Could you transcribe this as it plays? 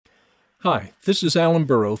Hi, this is Alan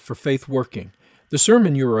Burrow for Faith Working. The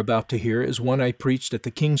sermon you are about to hear is one I preached at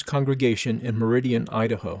the King's Congregation in Meridian,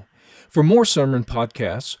 Idaho. For more sermon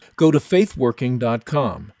podcasts, go to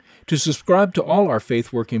faithworking.com. To subscribe to all our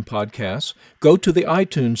Faith Working podcasts, go to the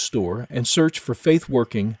iTunes Store and search for Faith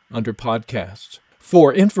Working under Podcasts.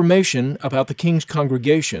 For information about the King's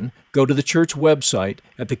Congregation, go to the church website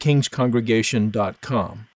at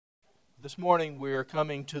thekingscongregation.com. This morning we are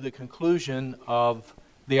coming to the conclusion of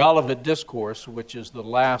the Olivet Discourse, which is the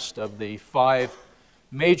last of the 5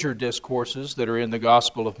 major discourses that are in the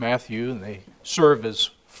Gospel of Matthew, and they serve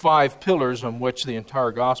as 5 pillars on which the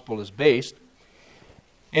entire Gospel is based.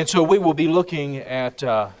 And so we will be looking at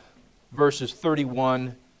verses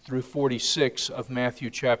 31 through 46 of Matthew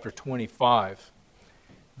chapter 25.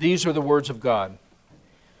 These are the words of God.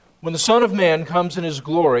 When the Son of Man comes in His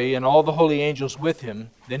glory and all the holy angels with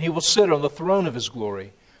Him, then He will sit on the throne of His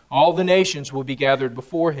glory. All the nations will be gathered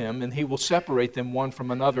before Him, and He will separate them one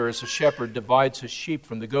from another as a shepherd divides his sheep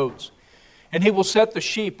from the goats. And He will set the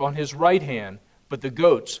sheep on His right hand, but the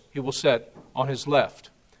goats He will set on His left.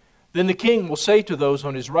 Then the King will say to those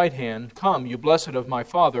on His right hand, "Come, you blessed of my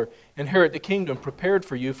Father, inherit the kingdom prepared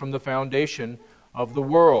for you from the foundation of the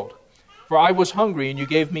world. For I was hungry, and you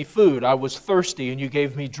gave me food. I was thirsty, and you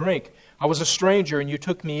gave me drink. I was a stranger, and you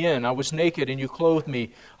took me in. I was naked, and you clothed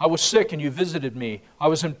me. I was sick, and you visited me. I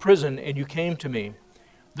was in prison, and you came to me."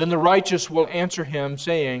 Then the righteous will answer Him,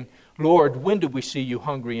 saying, "Lord, when did we see you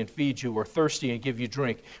hungry and feed you, or thirsty and give you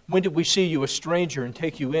drink? When did we see you a stranger and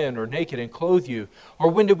take you in, or naked and clothe you? Or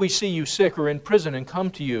when did we see you sick or in prison and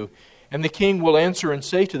come to you?" And the King will answer and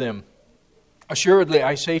say to them, "Assuredly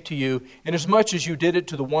I say to you, inasmuch as you did it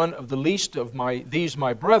to the one of the least of these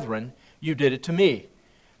my brethren, you did it to me."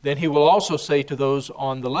 Then He will also say to those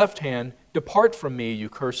on the left hand, "Depart from me, you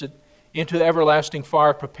cursed, into the everlasting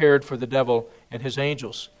fire prepared for the devil and his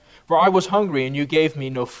angels. For I was hungry, and you gave me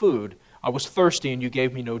no food. I was thirsty, and you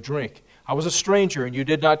gave me no drink. I was a stranger, and you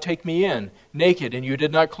did not take me in. Naked, and you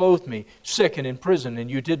did not clothe me. Sick and in prison, and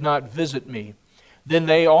you did not visit me." Then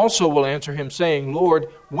they also will answer Him, saying, "Lord,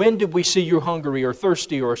 when did we see you hungry or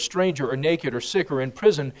thirsty or a stranger or naked or sick or in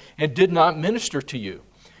prison and did not minister to you?"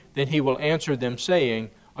 Then He will answer them,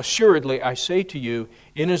 saying, "Assuredly I say to you,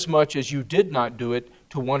 inasmuch as you did not do it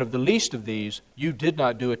to one of the least of these, you did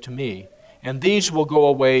not do it to me. And these will go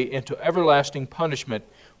away into everlasting punishment,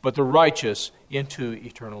 but the righteous into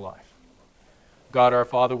eternal life." God our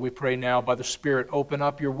Father, we pray now by the Spirit, open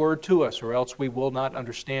up your word to us, or else we will not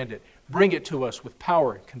understand it. Bring it to us with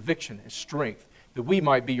power and conviction and strength, that we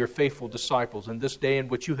might be your faithful disciples in this day in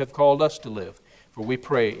which you have called us to live. For we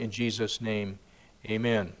pray in Jesus' name,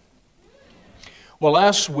 amen. Well,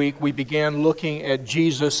 last week we began looking at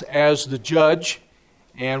Jesus as the judge,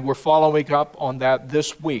 and we're following up on that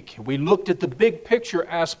this week. We looked at the big picture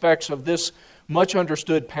aspects of this much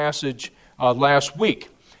understood passage last week.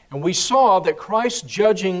 And we saw that Christ's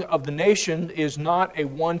judging of the nation is not a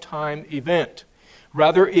one-time event.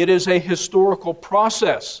 Rather, it is a historical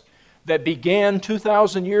process that began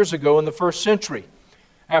 2,000 years ago in the first century,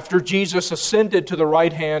 after Jesus ascended to the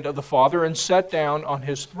right hand of the Father and sat down on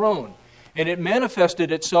His throne. And it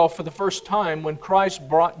manifested itself for the first time when Christ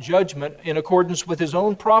brought judgment in accordance with His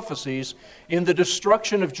own prophecies in the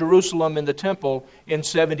destruction of Jerusalem and the temple in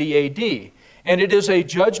 70 A.D., and it is a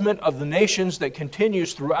judgment of the nations that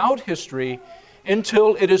continues throughout history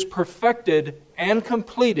until it is perfected and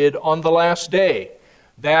completed on the last day.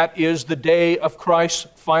 That is the day of Christ's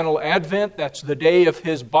final advent. That's the day of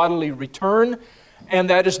His bodily return. And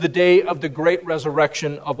that is the day of the great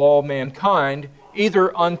resurrection of all mankind,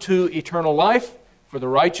 either unto eternal life for the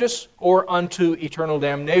righteous or unto eternal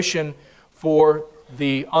damnation for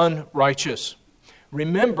the unrighteous.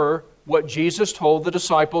 Remember what Jesus told the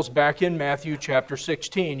disciples back in Matthew chapter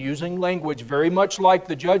 16, using language very much like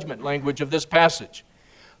the judgment language of this passage.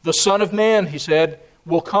 "The Son of Man," He said,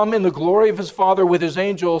 "will come in the glory of His Father with His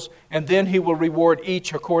angels, and then He will reward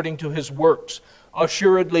each according to his works.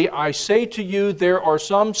 Assuredly, I say to you, there are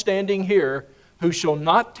some standing here who shall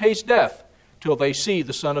not taste death till they see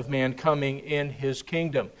the Son of Man coming in His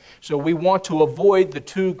kingdom." So we want to avoid the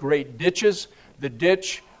two great ditches. The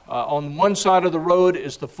ditch on one side of the road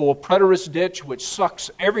is the full preterist ditch, which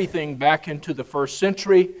sucks everything back into the first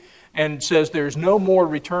century and says there's no more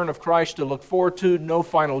return of Christ to look forward to, no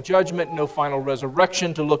final judgment, no final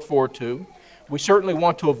resurrection to look forward to. We certainly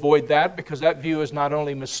want to avoid that because that view is not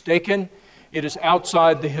only mistaken, it is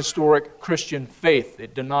outside the historic Christian faith.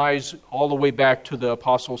 It denies all the way back to the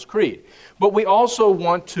Apostles' Creed. But we also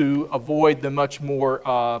want to avoid the much more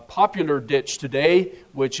popular ditch today,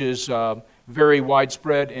 which is very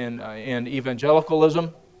widespread in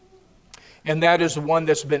evangelicalism. And that is the one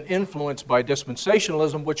that's been influenced by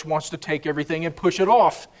dispensationalism, which wants to take everything and push it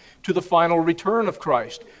off to the final return of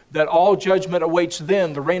Christ. That all judgment awaits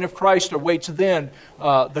then, the reign of Christ awaits then,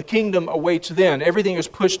 the kingdom awaits then. Everything is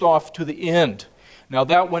pushed off to the end. Now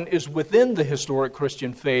that one is within the historic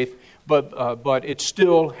Christian faith, but it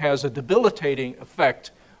still has a debilitating effect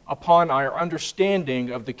upon our understanding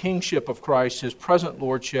of the kingship of Christ, His present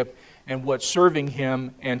lordship, and what serving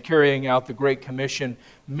Him and carrying out the Great Commission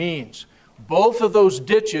means. Both of those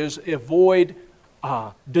ditches avoid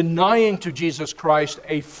denying to Jesus Christ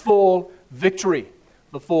a full victory.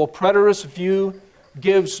 The full preterist view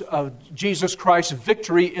gives Jesus Christ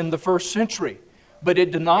victory in the first century, but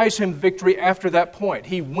it denies Him victory after that point.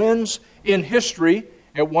 He wins in history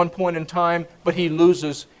at one point in time, but He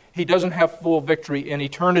loses. He doesn't have full victory in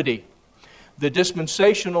eternity. The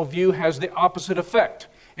dispensational view has the opposite effect.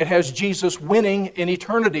 It has Jesus winning in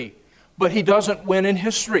eternity, but He doesn't win in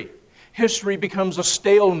history. History becomes a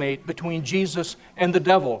stalemate between Jesus and the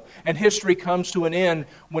devil, and history comes to an end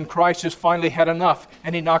when Christ has finally had enough,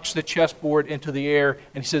 and He knocks the chessboard into the air,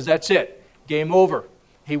 and He says, that's it, game over.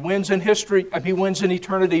 He wins in history, He wins in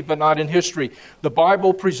eternity, but not in history. The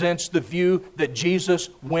Bible presents the view that Jesus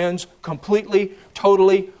wins completely,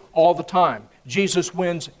 totally, all the time. Jesus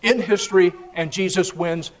wins in history, and Jesus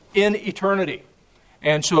wins in eternity.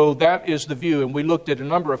 And so that is the view, and we looked at a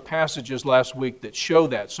number of passages last week that show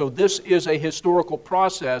that. So this is a historical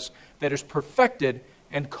process that is perfected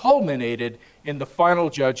and culminated in the final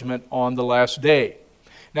judgment on the last day.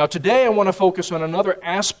 Now today I want to focus on another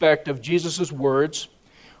aspect of Jesus' words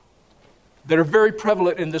that are very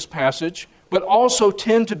prevalent in this passage, but also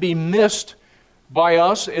tend to be missed by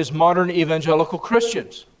us as modern evangelical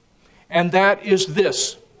Christians. And that is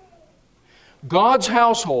this: God's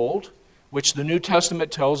household, which the New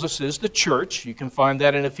Testament tells us is the church. You can find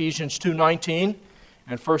that in Ephesians 2:19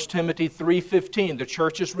 and 1 Timothy 3:15. The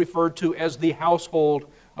church is referred to as the household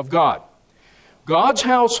of God. God's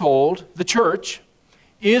household, the church,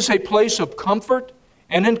 is a place of comfort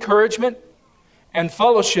and encouragement and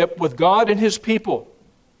fellowship with God and His people.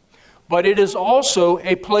 But it is also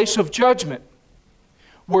a place of judgment,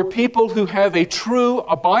 where people who have a true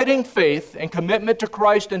abiding faith and commitment to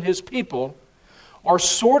Christ and His people are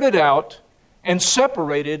sorted out and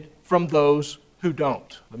separated from those who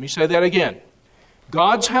don't. Let me say that again.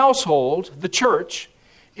 God's household, the church,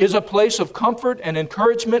 is a place of comfort and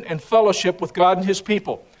encouragement and fellowship with God and His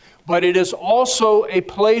people. But it is also a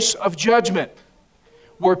place of judgment,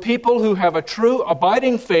 where people who have a true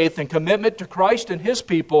abiding faith and commitment to Christ and His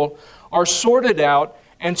people are sorted out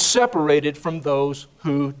and separated from those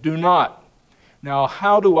who do not. Now,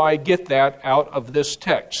 how do I get that out of this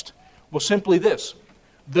text? Well, simply this.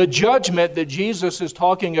 The judgment that Jesus is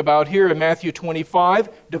talking about here in Matthew 25,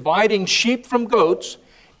 dividing sheep from goats,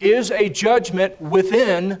 is a judgment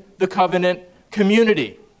within the covenant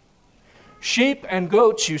community. Sheep and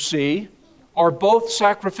goats, you see, are both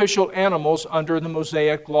sacrificial animals under the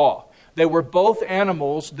Mosaic law. They were both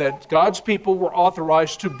animals that God's people were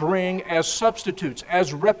authorized to bring as substitutes,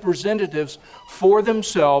 as representatives for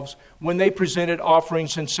themselves when they presented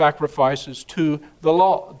offerings and sacrifices to the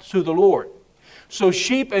Lord. So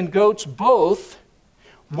sheep and goats both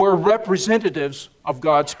were representatives of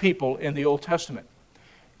God's people in the Old Testament.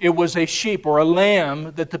 It was a sheep or a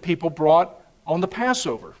lamb that the people brought on the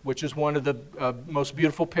Passover, which is one of the most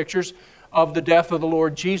beautiful pictures of the death of the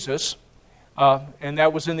Lord Jesus, and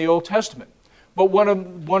that was in the Old Testament. But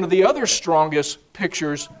one of the other strongest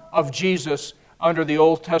pictures of Jesus under the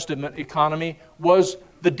Old Testament economy was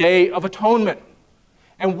the Day of Atonement.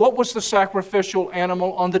 And what was the sacrificial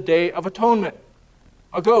animal on the Day of Atonement?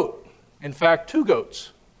 A goat. In fact, 2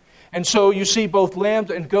 goats. And so you see both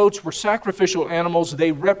lambs and goats were sacrificial animals.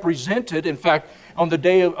 They represented, in fact, on the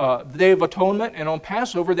Day of Atonement and on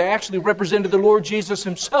Passover, they actually represented the Lord Jesus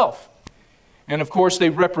Himself. And of course, they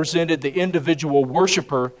represented the individual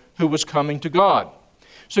worshiper who was coming to God.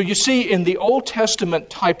 So you see, in the Old Testament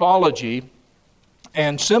typology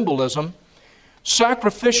and symbolism,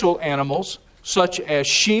 sacrificial animals, such as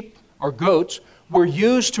sheep or goats, were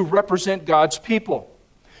used to represent God's people,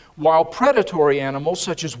 while predatory animals,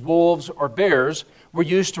 such as wolves or bears, were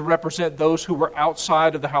used to represent those who were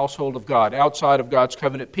outside of the household of God, outside of God's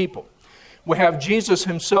covenant people. We have Jesus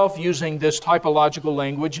Himself using this typological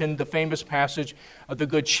language in the famous passage of the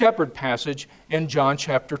Good Shepherd passage in John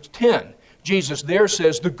chapter 10. Jesus there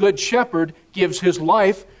says the Good Shepherd gives His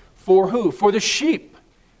life for who? For the sheep.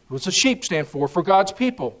 What does the sheep stand for? For God's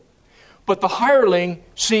people. But the hireling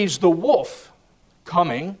sees the wolf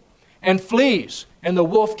coming and flees, and the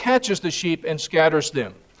wolf catches the sheep and scatters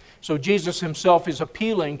them. So Jesus Himself is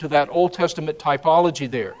appealing to that Old Testament typology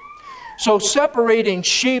there. So separating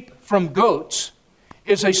sheep from goats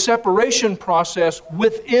is a separation process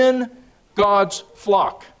within God's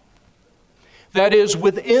flock. That is,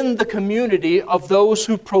 within the community of those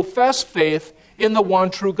who profess faith in the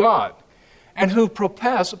one true God and who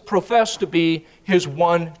profess to be His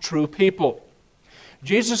one true people.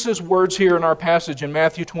 Jesus' words here in our passage in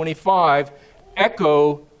Matthew 25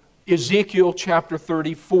 echo Ezekiel chapter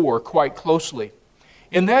 34 quite closely.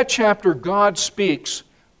 In that chapter, God speaks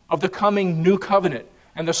of the coming new covenant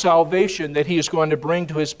and the salvation that He is going to bring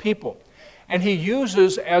to His people. And He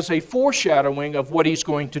uses as a foreshadowing of what He's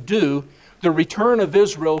going to do the return of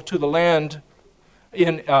Israel to the land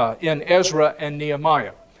in Ezra and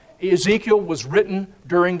Nehemiah. Ezekiel was written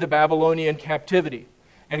during the Babylonian captivity.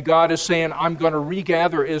 And God is saying, I'm going to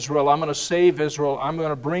regather Israel. I'm going to save Israel. I'm going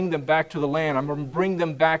to bring them back to the land. I'm going to bring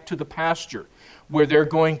them back to the pasture where they're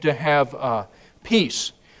going to have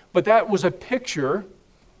peace. But that was a picture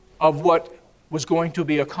of what was going to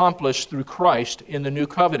be accomplished through Christ in the new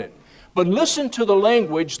covenant. But listen to the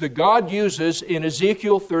language that God uses in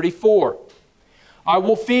Ezekiel 34. I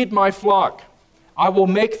will feed my flock. I will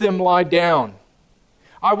make them lie down.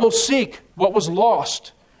 I will seek what was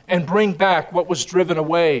lost and bring back what was driven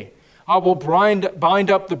away. I will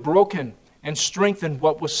bind up the broken and strengthen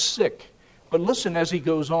what was sick. But listen as he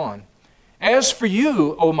goes on. As for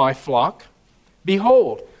you, O my flock,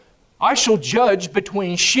 behold, I shall judge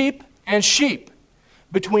between sheep and sheep,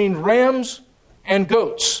 between rams and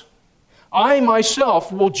goats. I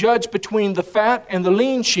myself will judge between the fat and the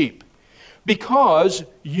lean sheep, because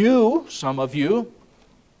you, some of you,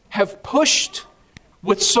 have pushed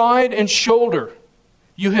with side and shoulder.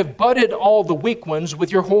 You have butted all the weak ones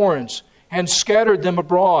with your horns and scattered them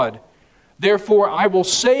abroad. Therefore I will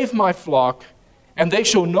save my flock, and they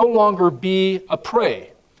shall no longer be a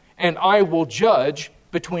prey, and I will judge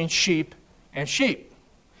between sheep and sheep.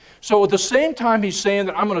 So at the same time he's saying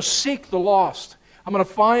that I'm going to seek the lost. I'm going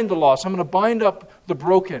to find the lost. I'm going to bind up the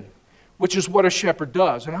broken, which is what a shepherd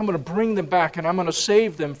does. And I'm going to bring them back, and I'm going to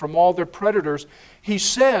save them from all their predators. He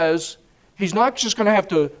says he's not just going to have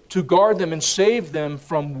to guard them and save them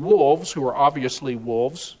from wolves, who are obviously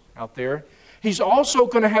wolves out there. He's also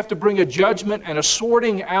going to have to bring a judgment and a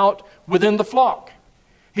sorting out within the flock.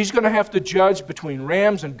 He's going to have to judge between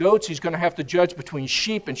rams and goats. He's going to have to judge between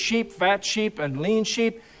sheep and sheep, fat sheep and lean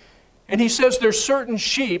sheep. And he says there's certain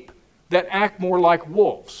sheep that act more like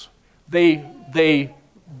wolves. They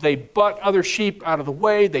butt other sheep out of the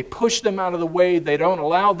way. They push them out of the way. They don't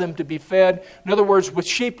allow them to be fed. In other words, with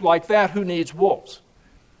sheep like that, who needs wolves?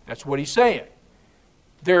 That's what he's saying.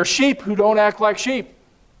 There are sheep who don't act like sheep.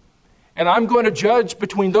 And I'm going to judge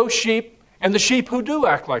between those sheep and the sheep who do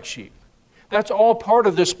act like sheep. That's all part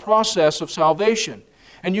of this process of salvation.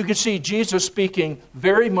 And you can see Jesus speaking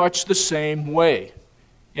very much the same way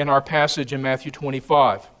in our passage in Matthew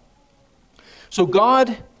 25. So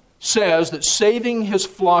God says that saving His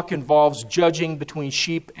flock involves judging between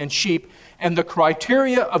sheep and sheep, and the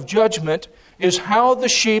criteria of judgment is how the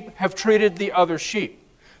sheep have treated the other sheep.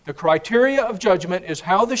 The criteria of judgment is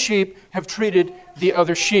how the sheep have treated the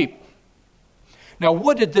other sheep. Now,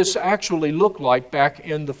 what did this actually look like back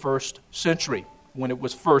in the first century when it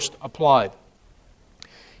was first applied?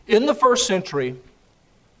 In the first century,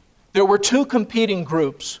 there were two competing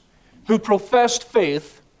groups who professed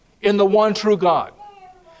faith in the one true God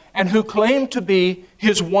and who claimed to be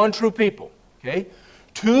His one true people. Okay?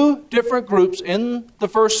 Two different groups in the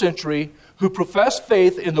first century who professed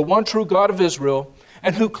faith in the one true God of Israel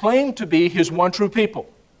and who claimed to be His one true people.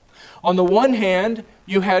 On the one hand,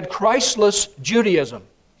 you had Christless Judaism,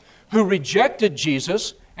 who rejected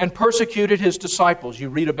Jesus and persecuted His disciples. You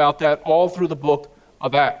read about that all through the book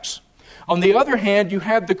of Acts. On the other hand, you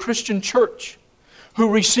had the Christian church, who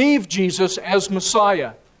received Jesus as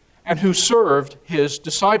Messiah and who served His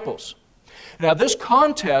disciples. Now, this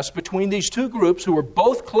contest between these two groups, who were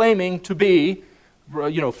both claiming to be,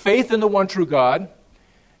 faith in the one true God,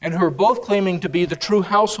 and who are both claiming to be the true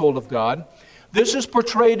household of God, this is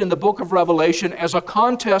portrayed in the book of Revelation as a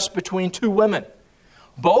contest between two women,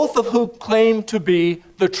 both of whom claim to be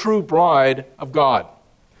the true bride of God.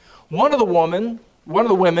 One of the women,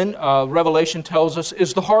 Revelation tells us,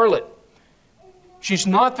 is the harlot. She's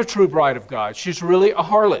not the true bride of God. She's really a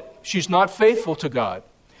harlot. She's not faithful to God.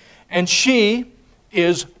 And she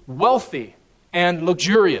is wealthy and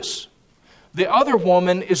luxurious. The other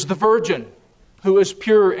woman is the virgin, who is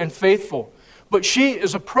pure and faithful. But she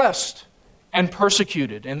is oppressed and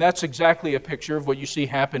persecuted. And that's exactly a picture of what you see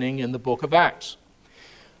happening in the book of Acts.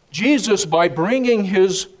 Jesus, by bringing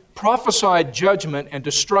His prophesied judgment and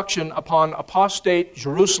destruction upon apostate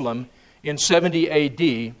Jerusalem in 70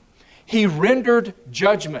 AD, He rendered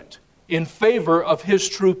judgment in favor of His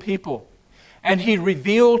true people. And He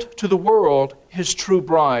revealed to the world His true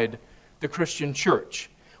bride, the Christian church,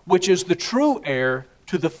 which is the true heir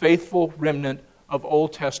to the faithful remnant of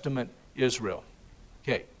Old Testament Israel.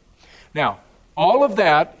 Okay. Now, all of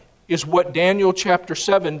that is what Daniel chapter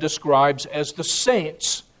 7 describes as the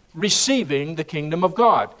saints receiving the kingdom of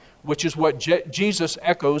God, which is what Jesus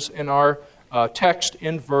echoes in our text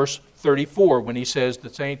in verse 34 when He says the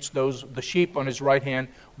saints, the sheep on His right hand,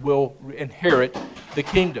 will inherit the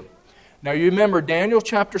kingdom. Now you remember Daniel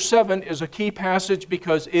chapter 7 is a key passage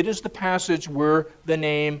because it is the passage where the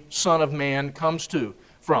name Son of Man comes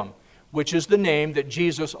from, which is the name that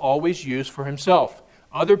Jesus always used for Himself.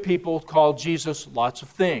 Other people called Jesus lots of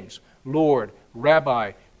things: Lord,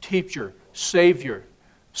 Rabbi, Teacher, Savior,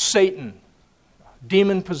 Satan,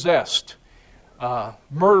 demon-possessed,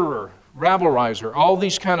 murderer, rabble-riser, all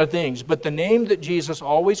these kind of things. But the name that Jesus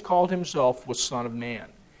always called Himself was Son of Man.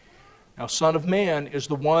 Now, Son of Man is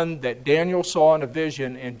the one that Daniel saw in a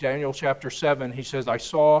vision in Daniel chapter 7. He says, I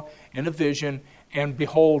saw in a vision, and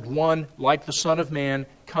behold, one like the Son of Man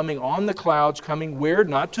coming on the clouds, coming where?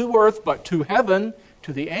 Not to earth, but to heaven,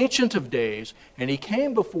 to the Ancient of Days. And He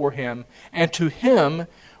came before Him, and to Him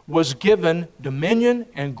was given dominion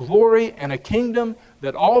and glory and a kingdom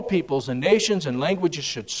that all peoples and nations and languages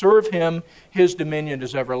should serve Him. His dominion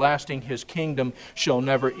is everlasting. His kingdom shall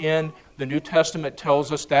never end. The New Testament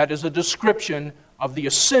tells us that is a description of the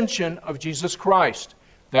ascension of Jesus Christ.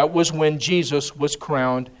 That was when Jesus was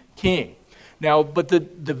crowned king. Now, but the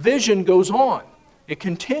vision goes on. It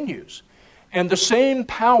continues. And the same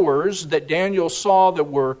powers that Daniel saw that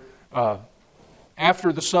were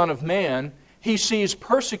after the Son of Man, he sees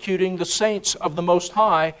persecuting the saints of the Most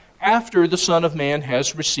High after the Son of Man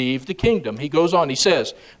has received the kingdom. He goes on, he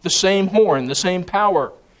says, the same horn, the same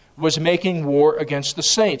power was making war against the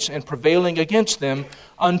saints and prevailing against them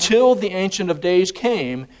until the Ancient of Days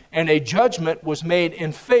came, and a judgment was made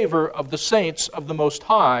in favor of the saints of the Most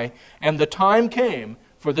High, and the time came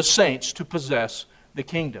for the saints to possess the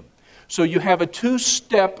kingdom. So you have a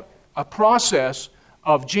two-step process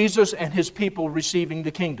of Jesus and His people receiving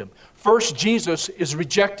the kingdom. First, Jesus is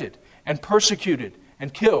rejected and persecuted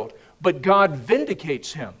and killed, but God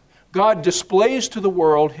vindicates Him. God displays to the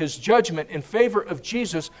world His judgment in favor of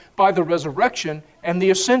Jesus by the resurrection and the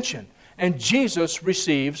ascension, and Jesus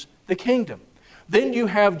receives the kingdom. Then you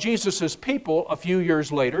have Jesus' people a few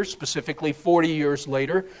years later, specifically 40 years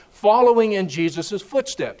later, following in Jesus'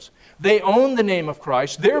 footsteps. They own the name of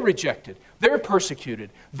Christ, they're rejected, they're persecuted,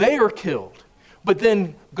 they are killed. But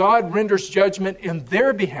then God renders judgment in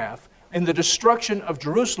their behalf in the destruction of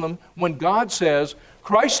Jerusalem when God says,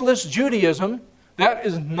 Christless Judaism, that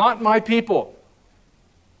is not my people.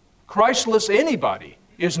 Christless anybody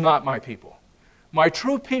is not my people. My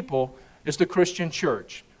true people is the Christian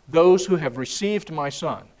church, those who have received my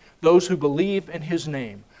Son, those who believe in His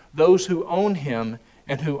name, those who own Him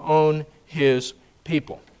and who own His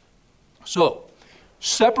people. So,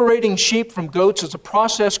 separating sheep from goats is a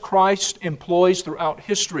process Christ employs throughout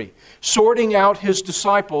history, sorting out His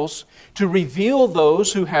disciples to reveal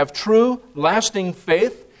those who have true, lasting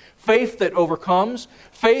faith, faith that overcomes,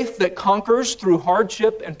 faith that conquers through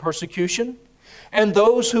hardship and persecution, and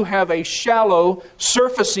those who have a shallow,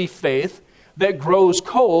 surfacey faith that grows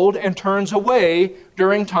cold and turns away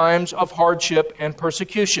during times of hardship and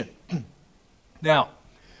persecution. Now,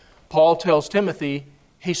 Paul tells Timothy,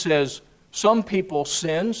 he says, some people's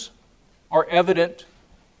sins are evident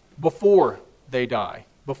before they die,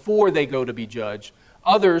 before they go to be judged.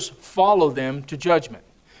 Others follow them to judgment.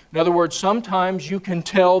 In other words, sometimes you can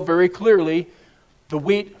tell very clearly the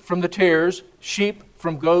wheat from the tares, sheep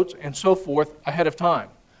from goats, and so forth ahead of time.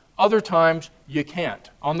 Other times you can't,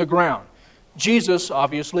 on the ground. Jesus,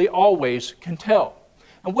 obviously, always can tell.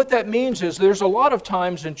 And what that means is there's a lot of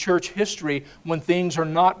times in church history when things are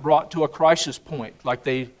not brought to a crisis point like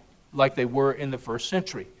they were in the first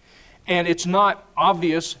century. And it's not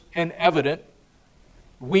obvious and evident.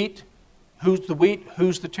 Wheat, who's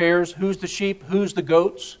the tares, who's the sheep, who's the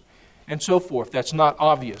goats, and so forth. That's not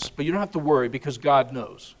obvious. But you don't have to worry because God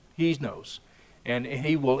knows. He knows. And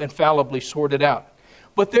He will infallibly sort it out.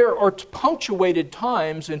 But there are punctuated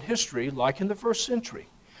times in history, like in the first century,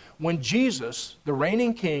 when Jesus, the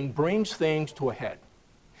reigning king, brings things to a head.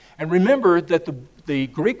 And remember that the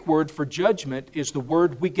Greek word for judgment is the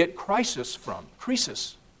word we get crisis from.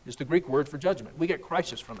 Krisis is the Greek word for judgment. We get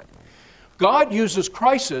crisis from it. God uses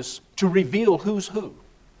crisis to reveal who's who.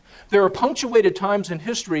 There are punctuated times in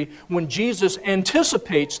history when Jesus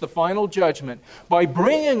anticipates the final judgment by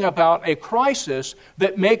bringing about a crisis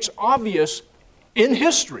that makes obvious in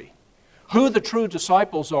history who the true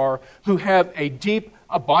disciples are who have a deep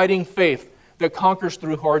abiding faith that conquers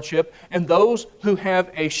through hardship, and those who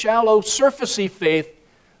have a shallow, surfacey faith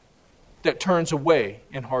that turns away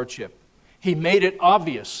in hardship. He made it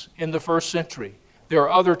obvious in the first century. There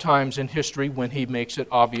are other times in history when he makes it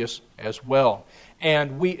obvious as well.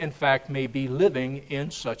 And we, in fact, may be living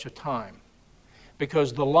in such a time,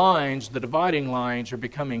 because the lines, the dividing lines, are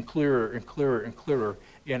becoming clearer and clearer and clearer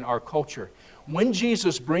in our culture. When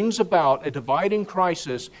Jesus brings about a dividing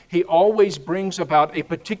crisis, he always brings about a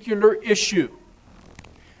particular issue.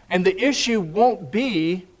 And the issue won't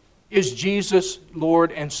be, is Jesus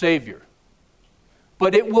Lord and Savior?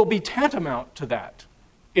 But it will be tantamount to that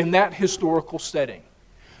in that historical setting.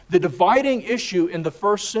 The dividing issue in the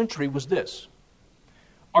first century was this: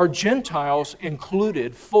 are Gentiles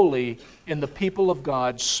included fully in the people of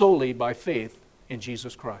God solely by faith in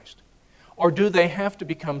Jesus Christ? Or do they have to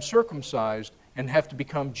become circumcised and have to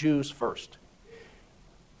become Jews first?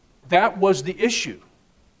 That was the issue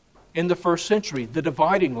in the first century, the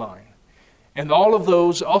dividing line. And all of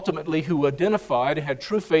those ultimately who identified and had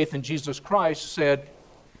true faith in Jesus Christ said,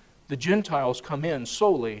 the Gentiles come in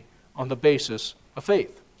solely on the basis of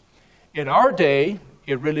faith. In our day,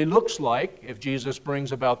 it really looks like, if Jesus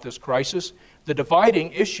brings about this crisis, the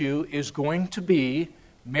dividing issue is going to be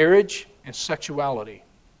marriage and sexuality.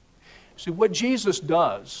 See, what Jesus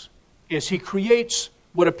does is he creates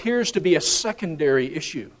what appears to be a secondary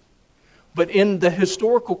issue. But in the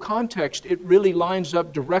historical context, it really lines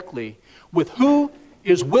up directly with who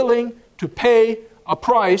is willing to pay a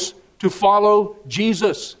price to follow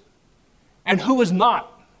Jesus and who is not.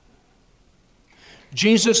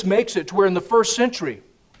 Jesus makes it to where in the first century,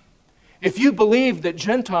 if you believed that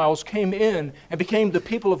Gentiles came in and became the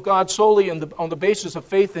people of God solely on the basis of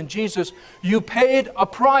faith in Jesus, you paid a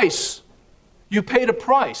price. You paid a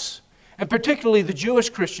price. And particularly the Jewish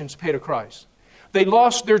Christians paid a price. They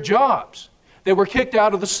lost their jobs. They were kicked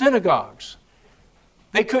out of the synagogues.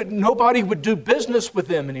 Nobody would do business with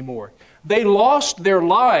them anymore. They lost their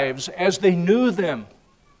lives as they knew them.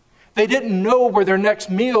 They didn't know where their next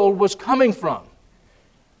meal was coming from.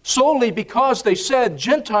 Solely because they said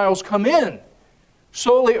Gentiles come in,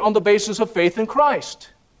 solely on the basis of faith in Christ.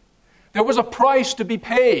 There was a price to be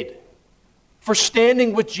paid for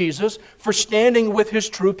standing with Jesus, for standing with his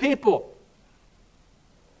true people.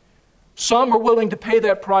 Some are willing to pay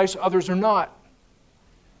that price, others are not.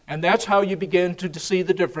 And that's how you begin to see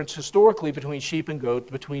the difference historically between sheep and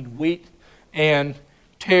goat, between wheat and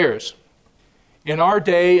tares. In our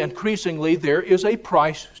day, increasingly, there is a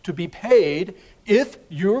price to be paid if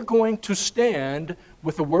you're going to stand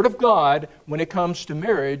with the Word of God when it comes to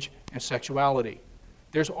marriage and sexuality.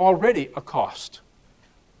 There's already a cost.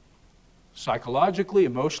 Psychologically,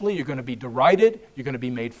 emotionally, you're going to be derided, you're going to be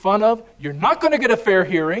made fun of, you're not going to get a fair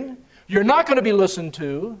hearing, you're not going to be listened to,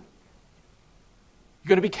 you're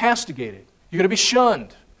going to be castigated, you're going to be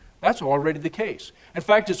shunned. That's already the case. In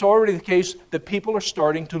fact, it's already the case that people are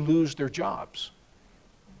starting to lose their jobs.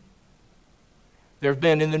 There have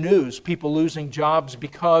been in the news people losing jobs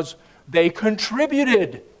because they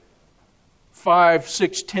contributed 5,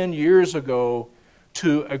 6, 10 years ago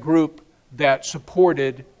to a group that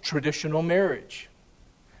supported traditional marriage.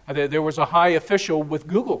 There was a high official with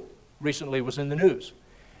Google recently was in the news.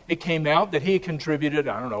 It came out that he contributed,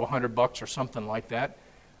 $100 or something like that,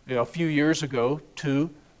 a few years ago to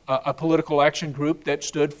a political action group that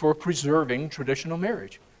stood for preserving traditional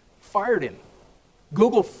marriage. Fired him.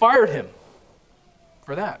 Google fired him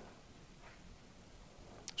for that.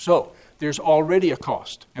 So, there's already a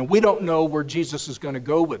cost. And we don't know where Jesus is going to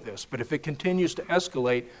go with this, but if it continues to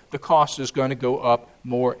escalate, the cost is going to go up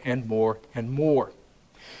more and more and more.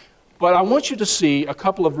 But I want you to see a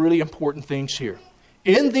couple of really important things here.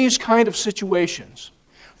 In these kind of situations,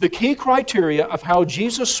 the key criteria of how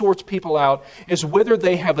Jesus sorts people out is whether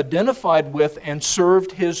they have identified with and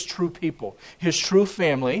served his true people, his true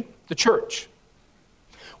family, the church.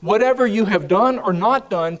 Whatever you have done or not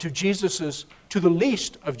done to the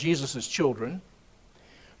least of Jesus' children,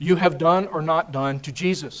 you have done or not done to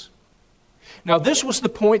Jesus. Now, this was the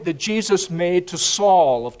point that Jesus made to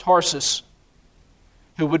Saul of Tarsus,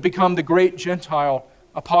 who would become the great Gentile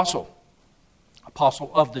apostle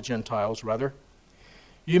of the Gentiles, rather.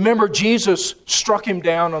 You remember Jesus struck him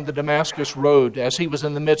down on the Damascus road as he was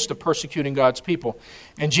in the midst of persecuting God's people.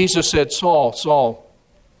 And Jesus said, Saul, Saul,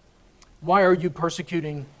 why are you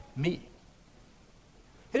persecuting me?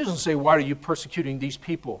 He doesn't say, why are you persecuting these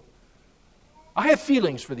people? I have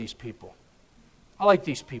feelings for these people. I like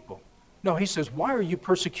these people. No, he says, why are you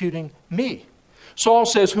persecuting me? Saul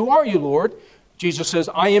says, who are you, Lord? Jesus says,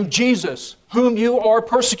 I am Jesus, whom you are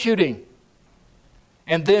persecuting.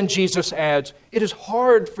 And then Jesus adds, it is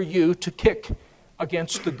hard for you to kick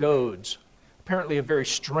against the goads. Apparently a very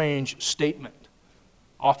strange statement.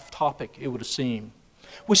 Off topic, it would seem.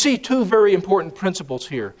 We see two very important principles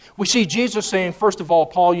here. We see Jesus saying, first of all,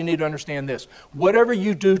 Paul, you need to understand this. Whatever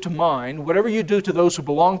you do to mine, whatever you do to those who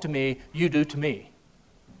belong to me, you do to me.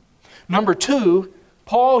 Number two,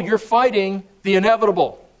 Paul, you're fighting the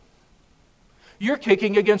inevitable. You're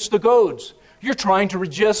kicking against the goads. You're trying to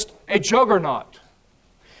resist a juggernaut,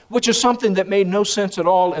 which is something that made no sense at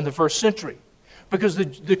all in the first century, because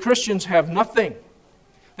the Christians have nothing.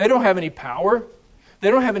 They don't have any power.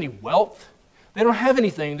 They don't have any wealth. They don't have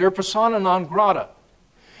anything. They're persona non grata.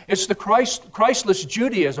 It's the Christless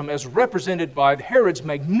Judaism as represented by Herod's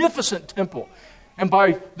magnificent temple and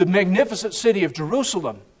by the magnificent city of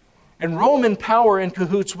Jerusalem, and Roman power in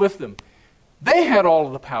cahoots with them. They had all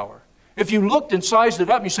of the power. If you looked and sized it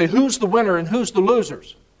up, you say, who's the winner and who's the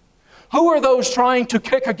losers? Who are those trying to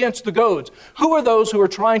kick against the goads? Who are those who are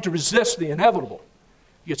trying to resist the inevitable?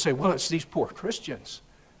 You'd say, well, it's these poor Christians.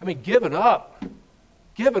 I mean, give it up.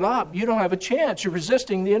 Give it up. You don't have a chance. You're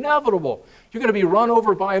resisting the inevitable. You're going to be run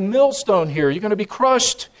over by a millstone here. You're going to be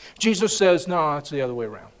crushed. Jesus says, no, it's the other way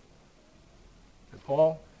around. And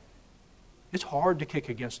Paul, it's hard to kick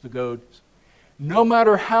against the goads. No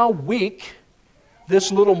matter how weak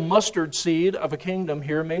this little mustard seed of a kingdom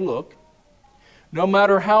here may look, no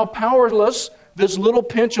matter how powerless this little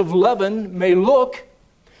pinch of leaven may look,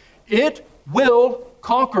 it will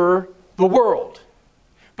conquer the world.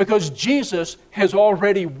 Because Jesus has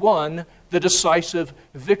already won the decisive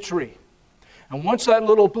victory. And once that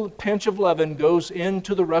little pinch of leaven goes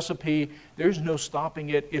into the recipe, there's no stopping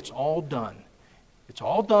it. It's all done. It's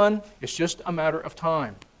all done. It's just a matter of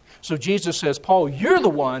time. So Jesus says, Paul, you're the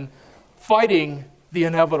one fighting the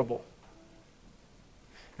inevitable.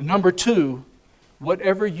 And number two,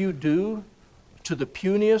 whatever you do to the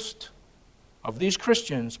puniest of these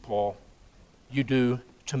Christians, Paul, you do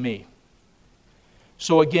to me.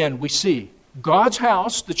 So again, we see God's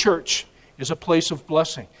house, the church, is a place of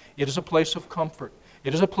blessing. It is a place of comfort.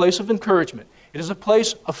 It is a place of encouragement. It is a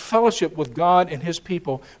place of fellowship with God and His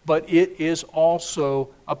people, but it is also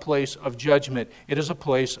a place of judgment. It is a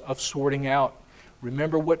place of sorting out.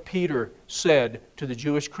 Remember what Peter said to the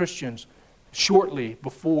Jewish Christians shortly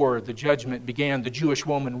before the judgment began, the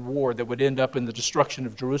Jewish-Roman war that would end up in the destruction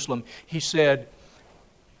of Jerusalem. He said,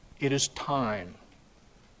 it is time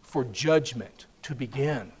for judgment to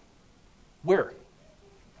begin. Where?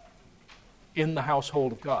 In the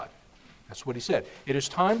household of God. That's what he said. It is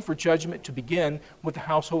time for judgment to begin with the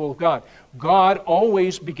household of God. God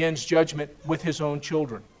always begins judgment with His own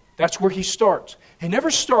children. That's where He starts. He never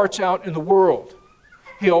starts out in the world.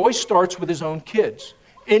 He always starts with His own kids.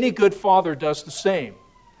 Any good father does the same.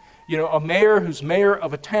 You know, a mayor who's mayor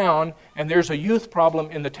of a town, and there's a youth problem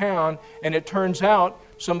in the town, and it turns out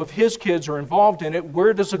some of his kids are involved in it,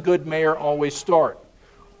 where does a good mayor always start?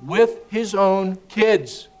 With his own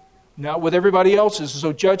kids, not with everybody else's.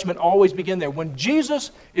 So judgment always begins there. When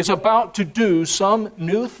Jesus is about to do some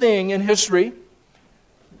new thing in history,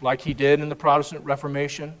 like He did in the Protestant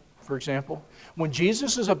Reformation, for example, when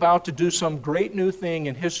Jesus is about to do some great new thing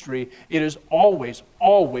in history, it is always,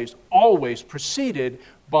 always, always preceded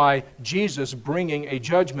by Jesus bringing a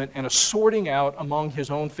judgment and a sorting out among His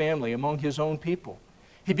own family, among His own people.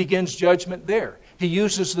 He begins judgment there. He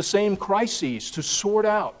uses the same crises to sort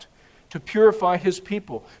out, to purify His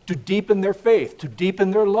people, to deepen their faith, to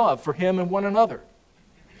deepen their love for Him and one another.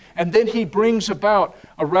 And then He brings about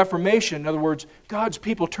a reformation, in other words, God's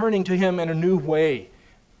people turning to Him in a new way,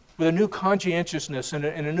 with a new conscientiousness and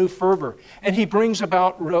a new fervor. And He brings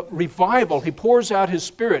about revival. He pours out His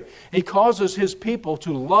Spirit. He causes His people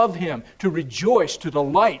to love Him, to rejoice, to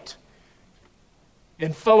delight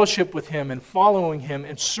in fellowship with Him and following Him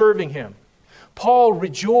and serving Him. Paul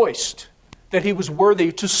rejoiced that he was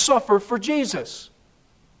worthy to suffer for Jesus.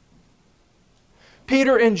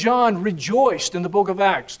 Peter and John rejoiced in the book of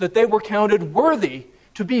Acts that they were counted worthy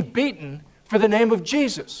to be beaten for the name of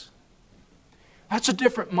Jesus. That's a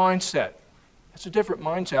different mindset. That's a different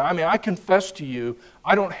mindset. I mean, I confess to you,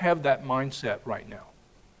 I don't have that mindset right now.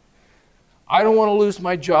 I don't want to lose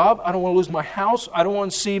my job. I don't want to lose my house. I don't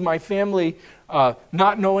want to see my family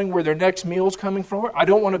not knowing where their next meal is coming from. I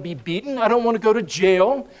don't want to be beaten. I don't want to go to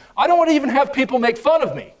jail. I don't want to even have people make fun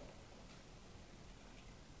of me.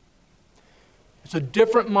 It's a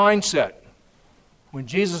different mindset when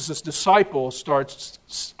Jesus' disciple starts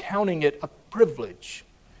counting it a privilege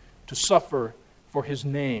to suffer for His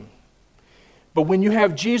name. But when you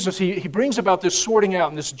have Jesus, he brings about this sorting out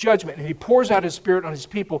and this judgment, and He pours out His Spirit on His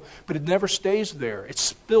people, but it never stays there. It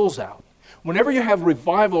spills out. Whenever you have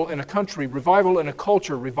revival in a country, revival in a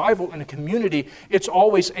culture, revival in a community, it's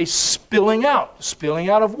always a spilling out. Spilling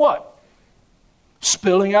out of what?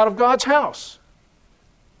 Spilling out of God's house.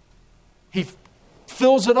 He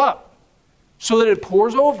fills it up so that it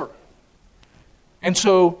pours over. And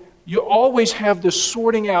so you always have this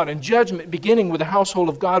sorting out and judgment beginning with the household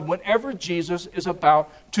of God whenever Jesus is about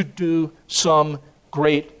to do some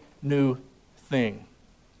great new thing.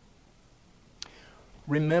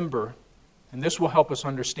 Remember, and this will help us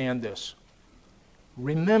understand this,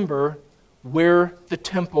 remember where the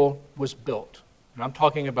temple was built. And I'm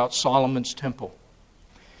talking about Solomon's temple.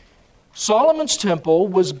 Solomon's temple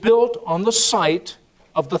was built on the site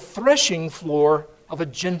of the threshing floor of a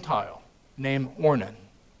Gentile named Ornan.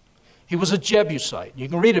 He was a Jebusite. You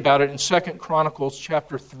can read about it in 2 Chronicles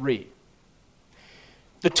chapter 3.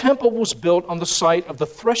 The temple was built on the site of the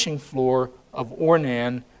threshing floor of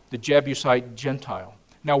Ornan, the Jebusite Gentile.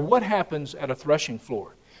 Now, what happens at a threshing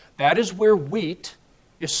floor? That is where wheat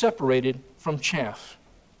is separated from chaff.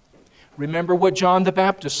 Remember what John the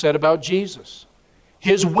Baptist said about Jesus.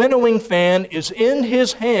 His winnowing fan is in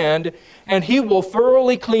his hand, and he will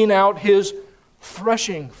thoroughly clean out his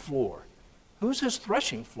threshing floor. Who's his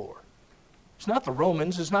threshing floor? It's not the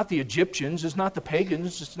Romans, it's not the Egyptians, it's not the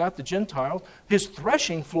pagans, it's not the Gentiles. His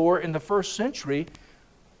threshing floor in the first century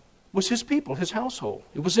was his people, his household.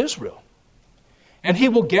 It was Israel. And he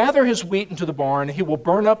will gather his wheat into the barn, and he will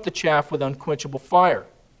burn up the chaff with unquenchable fire.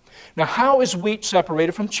 Now, how is wheat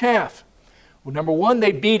separated from chaff? Well, number one,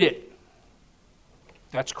 they beat it.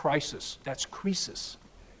 That's crisis. That's crisis.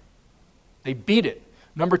 They beat it.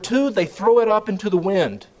 Number two, they throw it up into the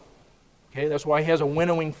wind. Okay, that's why he has a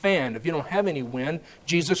winnowing fan. If you don't have any wind,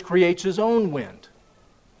 Jesus creates his own wind.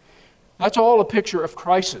 That's all a picture of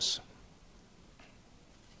crisis.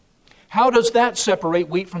 How does that separate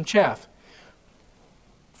wheat from chaff?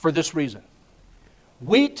 For this reason.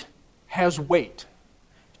 Wheat has weight.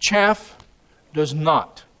 Chaff does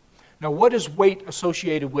not. Now, what is weight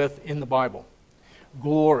associated with in the Bible?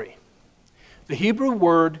 Glory. The Hebrew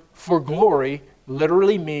word for glory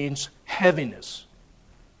literally means heaviness.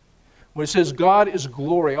 When it says God is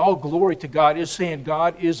glory, all glory to God is saying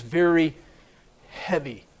God is very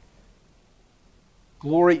heavy.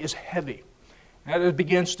 Glory is heavy. And it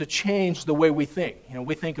begins to change the way we think. You know,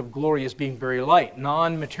 we think of glory as being very light,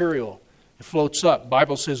 non-material. It floats up. The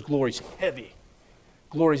Bible says glory is heavy.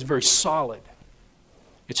 Glory is very solid.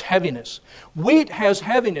 It's heaviness. Wheat has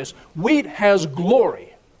heaviness. Wheat has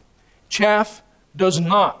glory. Chaff does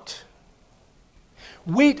not.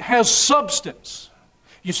 Wheat has substance.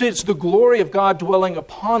 You see, it's the glory of God dwelling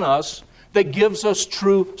upon us that gives us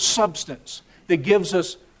true substance, that gives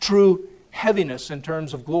us true heaviness in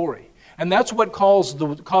terms of glory. And that's what causes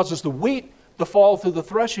the wheat to fall through the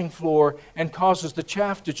threshing floor and causes the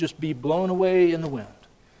chaff to just be blown away in the wind.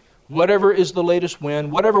 Whatever is the latest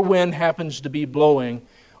wind, whatever wind happens to be blowing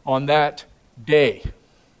on that day.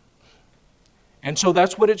 And so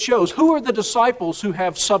that's what it shows. Who are the disciples who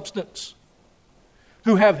have substance?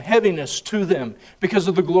 Who have heaviness to them because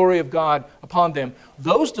of the glory of God upon them?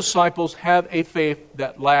 Those disciples have a faith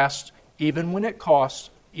that lasts even when it costs,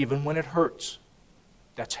 even when it hurts.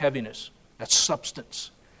 That's heaviness. That's substance.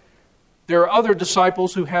 There are other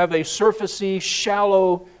disciples who have a surfacey,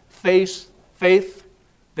 shallow faith.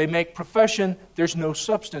 They make profession. There's no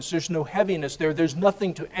substance. There's no heaviness there. There's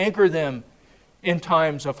nothing to anchor them in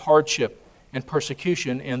times of hardship and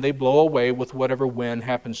persecution, and they blow away with whatever wind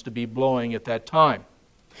happens to be blowing at that time.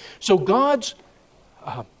 So God's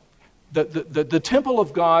the temple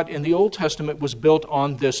of God in the Old Testament was built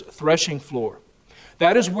on this threshing floor.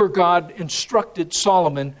 That is where God instructed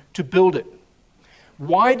Solomon to build it.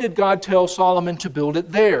 Why did God tell Solomon to build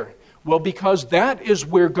it there? Well, because that is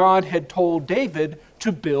where God had told David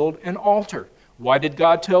to build an altar. Why did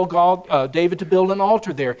God tell David to build an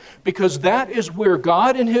altar there? Because that is where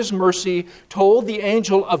God in His mercy told the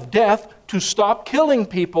angel of death to stop killing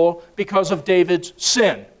people because of David's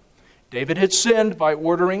sin. David had sinned by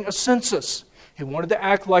ordering a census. He wanted to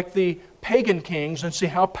act like the pagan kings and see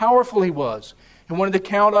how powerful he was. He wanted to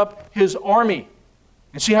count up his army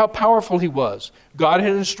and see how powerful he was. God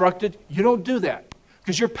had instructed, you don't do that,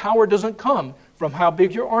 because your power doesn't come from how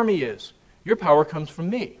big your army is. Your power comes from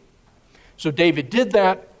me. So David did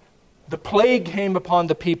that. The plague came upon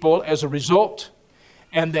the people as a result,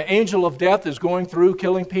 and the angel of death is going through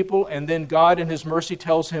killing people, and then God in His mercy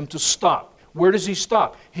tells him to stop. Where does he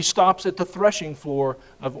stop? He stops at the threshing floor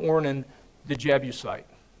of Ornan the Jebusite.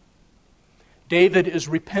 David is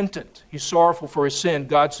repentant. He's sorrowful for his sin.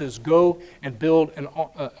 God says, go and build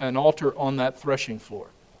an altar on that threshing floor.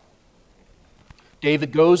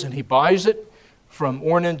 David goes and he buys it from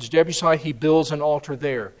Ornan the Jebusite, he builds an altar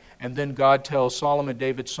there. And then God tells Solomon,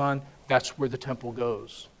 David's son, that's where the temple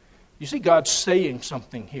goes. You see, God's saying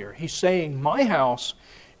something here. He's saying, my house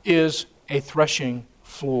is a threshing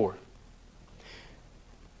floor.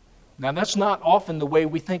 Now, that's not often the way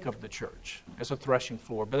we think of the church, as a threshing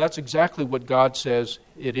floor, but that's exactly what God says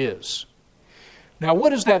it is. Now, what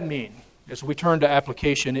does that mean? As we turn to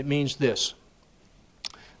application, it means this.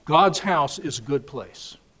 God's house is a good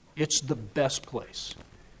place. It's the best place.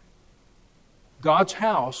 God's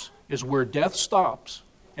house is where death stops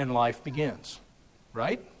and life begins,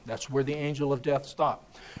 right? That's where the angel of death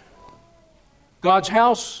stopped. God's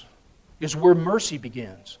house is where mercy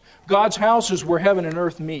begins. God's house is where heaven and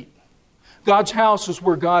earth meet. God's house is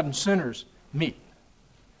where God and sinners meet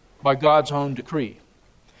by God's own decree.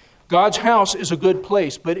 God's house is a good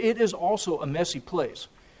place, but it is also a messy place.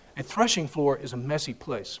 A threshing floor is a messy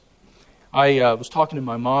place. I was talking to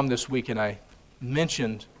my mom this week, and I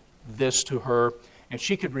mentioned this to her, and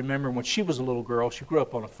she could remember when she was a little girl. She grew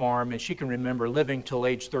up on a farm, and she can remember living till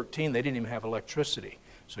age 13. They didn't even have electricity.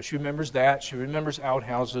 So she remembers that. She remembers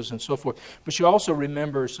outhouses and so forth. But she also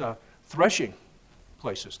remembers threshing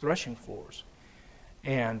places, threshing floors.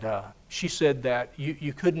 And she said that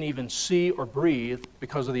you couldn't even see or breathe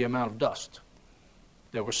because of the amount of dust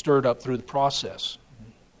that was stirred up through the process.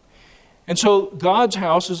 And so God's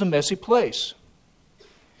house is a messy place.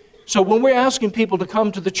 So when we're asking people to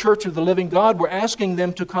come to the church of the living God, we're asking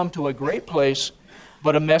them to come to a great place,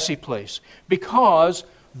 but a messy place. Because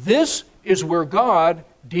this is where God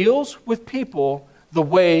deals with people the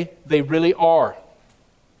way they really are.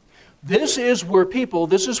 This is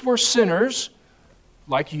where sinners,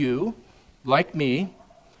 like you, like me,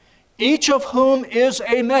 each of whom is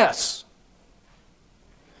a mess,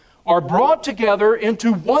 are brought together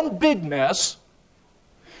into one big mess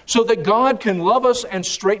so that God can love us and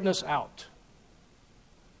straighten us out.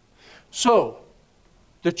 So,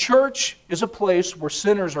 the church is a place where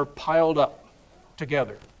sinners are piled up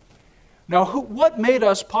together. Now, what made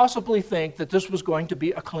us possibly think that this was going to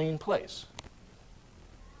be a clean place?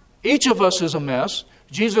 Each of us is a mess.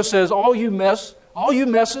 Jesus says, all you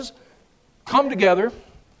messes, come together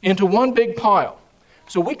into one big pile.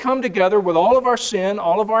 So we come together with all of our sin,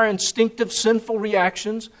 all of our instinctive sinful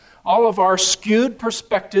reactions, all of our skewed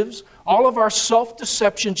perspectives, all of our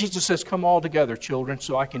self-deception. Jesus says, come all together, children,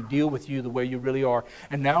 so I can deal with you the way you really are.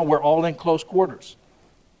 And now we're all in close quarters.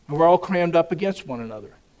 And we're all crammed up against one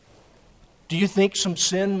another. Do you think some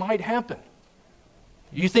sin might happen?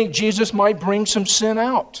 Do you think Jesus might bring some sin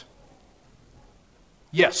out?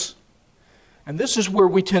 Yes. And this is where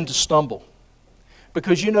we tend to stumble.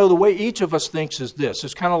 Because, the way each of us thinks is this.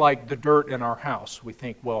 It's kind of like the dirt in our house. We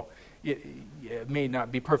think, well, it may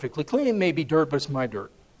not be perfectly clean. It may be dirt, but it's my dirt.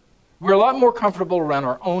 We're a lot more comfortable around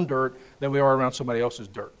our own dirt than we are around somebody else's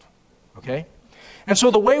dirt. Okay? And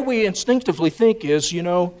so the way we instinctively think is,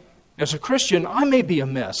 as a Christian, I may be a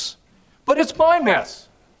mess, but it's my mess.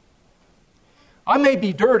 I may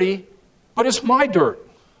be dirty, but it's my dirt.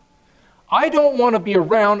 I don't want to be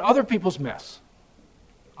around other people's mess.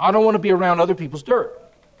 I don't want to be around other people's dirt.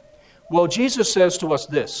 Well, Jesus says to us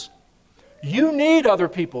this. You need other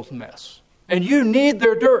people's mess, and you need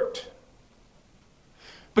their dirt.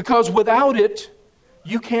 Because without it,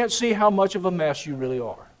 you can't see how much of a mess you really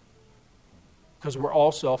are. Because we're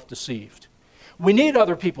all self-deceived. We need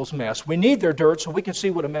other people's mess. We need their dirt so we can see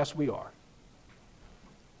what a mess we are.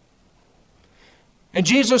 And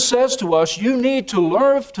Jesus says to us, you need to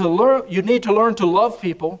learn to love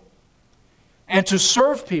people and to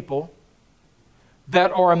serve people that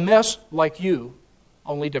are a mess like you,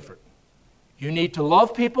 only different. You need to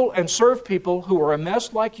love people and serve people who are a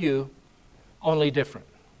mess like you, only different.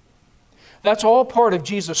 That's all part of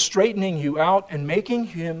Jesus straightening you out and making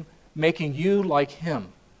you like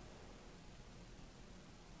Him.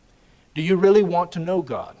 Do you really want to know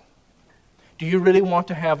God? Do you really want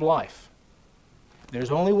to have life?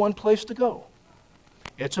 There's only one place to go.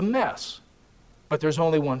 It's a mess, but there's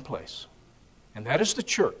only one place. And that is the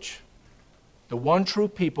church, the one true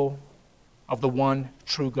people of the one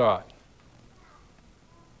true God.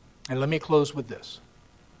 And let me close with this.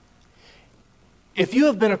 If you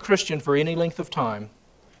have been a Christian for any length of time,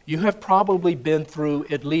 you have probably been through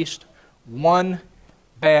at least one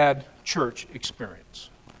bad church experience.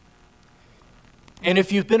 And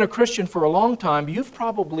if you've been a Christian for a long time, you've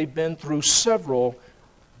probably been through several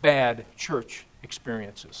bad church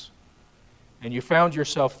experiences. And you found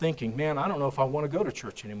yourself thinking, man, I don't know if I want to go to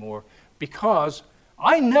church anymore because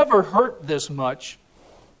I never hurt this much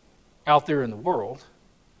out there in the world.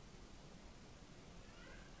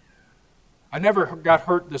 I never got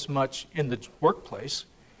hurt this much in the workplace.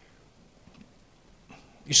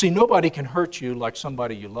 You see, nobody can hurt you like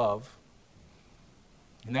somebody you love.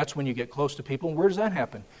 And that's when you get close to people. And where does that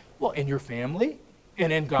happen? Well, in your family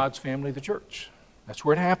and in God's family, the church. That's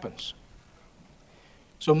where it happens.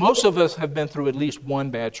 So most of us have been through at least one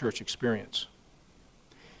bad church experience.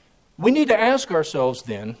 We need to ask ourselves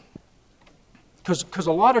then, because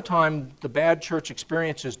a lot of time the bad church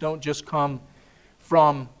experiences don't just come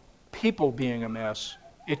from people being a mess.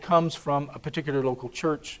 It comes from a particular local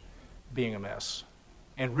church being a mess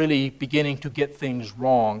and really beginning to get things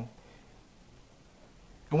wrong.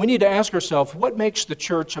 And we need to ask ourselves, what makes the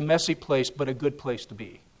church a messy place but a good place to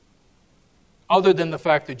be? Other than the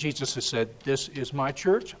fact that Jesus has said, this is my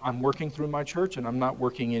church, I'm working through my church, and I'm not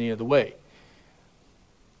working any other way.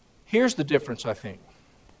 Here's the difference, I think.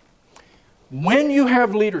 When you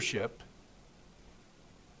have leadership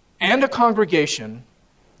and a congregation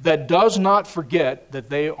that does not forget that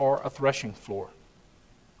they are a threshing floor,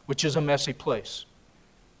 which is a messy place.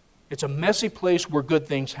 It's a messy place where good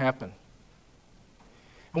things happen.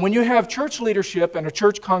 And when you have church leadership and a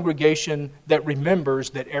church congregation that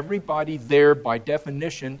remembers that everybody there, by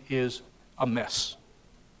definition, is a mess,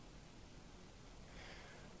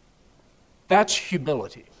 that's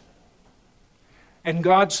humility. And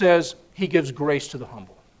God says He gives grace to the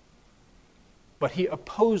humble, but He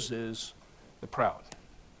opposes the proud.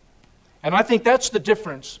 And I think that's the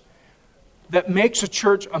difference that makes a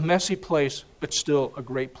church a messy place, but still a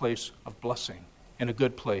great place of blessing and a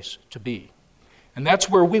good place to be. And that's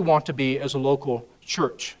where we want to be as a local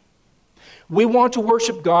church. We want to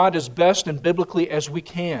worship God as best and biblically as we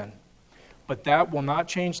can, but that will not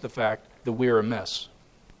change the fact that we're a mess.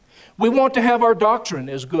 We want to have our doctrine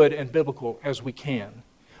as good and biblical as we can,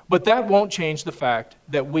 but that won't change the fact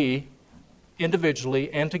that we,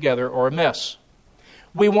 individually and together, are a mess.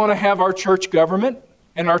 We want to have our church government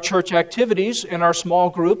and our church activities and our small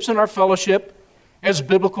groups and our fellowship as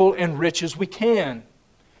biblical and rich as we can.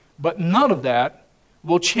 But none of that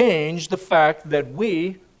will change the fact that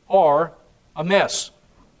we are a mess.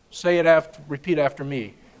 Say it repeat after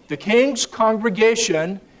me. The King's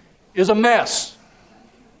congregation is a mess.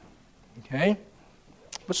 Okay?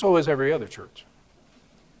 But so is every other church.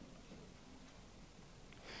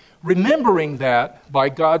 Remembering that by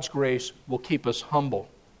God's grace will keep us humble.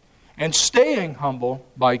 And staying humble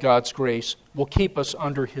by God's grace will keep us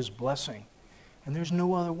under His blessing. And there's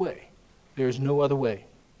no other way. There's no other way.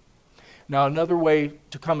 Now, another way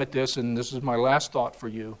to come at this, and this is my last thought for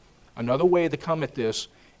you, another way to come at this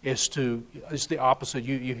is the opposite.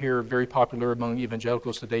 You hear very popular among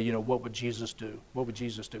evangelicals today, what would Jesus do? What would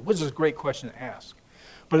Jesus do? Which is a great question to ask.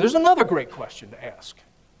 But there's another great question to ask.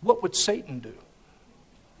 What would Satan do?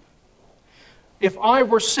 If I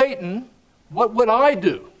were Satan, what would I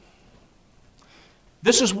do?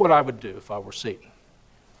 This is what I would do if I were Satan.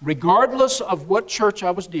 Regardless of what church I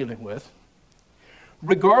was dealing with,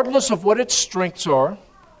 regardless of what its strengths are,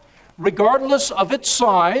 regardless of its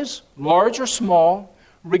size, large or small,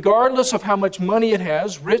 regardless of how much money it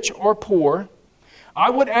has, rich or poor, I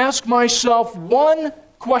would ask myself one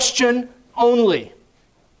question only.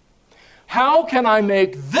 How can I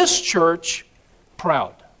make this church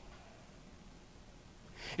proud?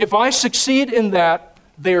 If I succeed in that,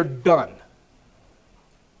 they're done.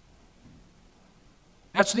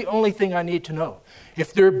 That's the only thing I need to know.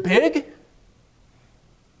 If they're big,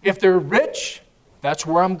 if they're rich, that's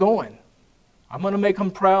where I'm going. I'm going to make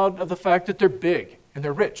them proud of the fact that they're big and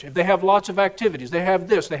they're rich. If they have lots of activities, they have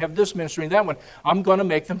this ministry and that one, I'm going to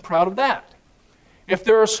make them proud of that. If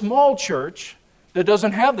they're a small church that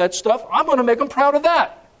doesn't have that stuff, I'm going to make them proud of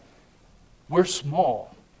that. We're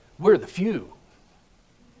small. We're the few.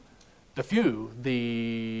 The few,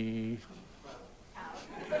 the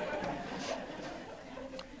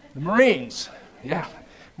Marines. Yeah,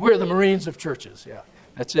 we're the Marines of churches. Yeah,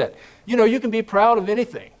 that's it. You can be proud of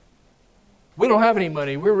anything. We don't have any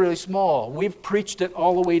money. We're really small. We've preached it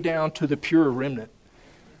all the way down to the pure remnant.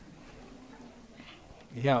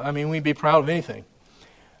 Yeah, we'd be proud of anything.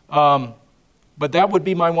 But that would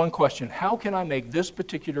be my one question. How can I make this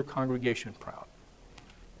particular congregation proud?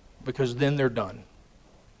 Because then they're done.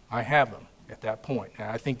 I have them at that point.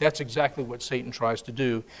 And I think that's exactly what Satan tries to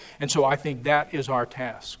do. And so I think that is our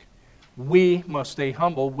task. We must stay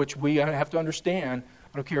humble, which we have to understand.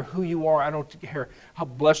 I don't care who you are. I don't care how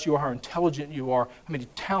blessed you are, how intelligent you are, how many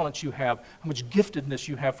talents you have, how much giftedness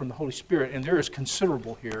you have from the Holy Spirit. And there is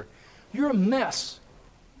considerable here. You're a mess.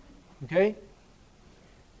 Okay?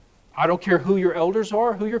 I don't care who your elders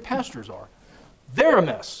are, who your pastors are. They're a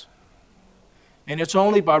mess. And it's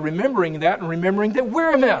only by remembering that and remembering that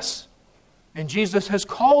we're a mess. And Jesus has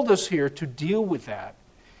called us here to deal with that.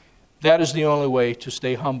 That is the only way to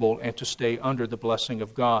stay humble and to stay under the blessing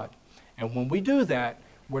of God. And when we do that,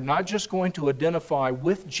 we're not just going to identify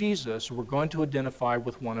with Jesus, we're going to identify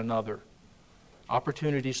with one another.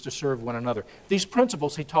 Opportunities to serve one another. These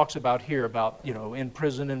principles he talks about here, about, in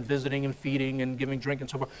prison and visiting and feeding and giving drink and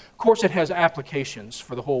so forth. Of course, it has applications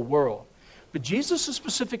for the whole world. But Jesus is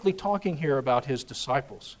specifically talking here about his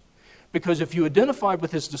disciples. Because if you identified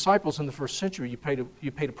with his disciples in the first century, you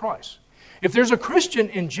paid a price. If there's a Christian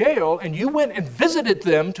in jail and you went and visited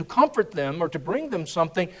them to comfort them or to bring them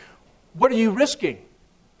something, what are you risking?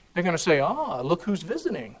 They're going to say, look who's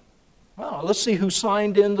visiting. Well, let's see who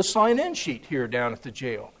signed in the sign-in sheet here down at the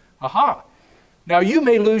jail. Aha! Now you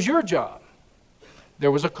may lose your job.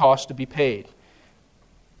 There was a cost to be paid.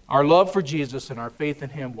 Our love for Jesus and our faith in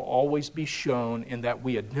him will always be shown in that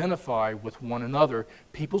we identify with one another,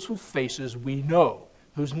 people whose faces we know,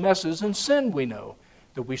 whose messes and sin we know,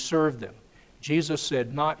 that we serve them. Jesus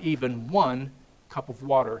said, not even one cup of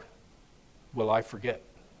water will I forget.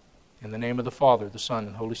 In the name of the Father, the Son,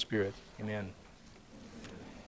 and Holy Spirit, amen.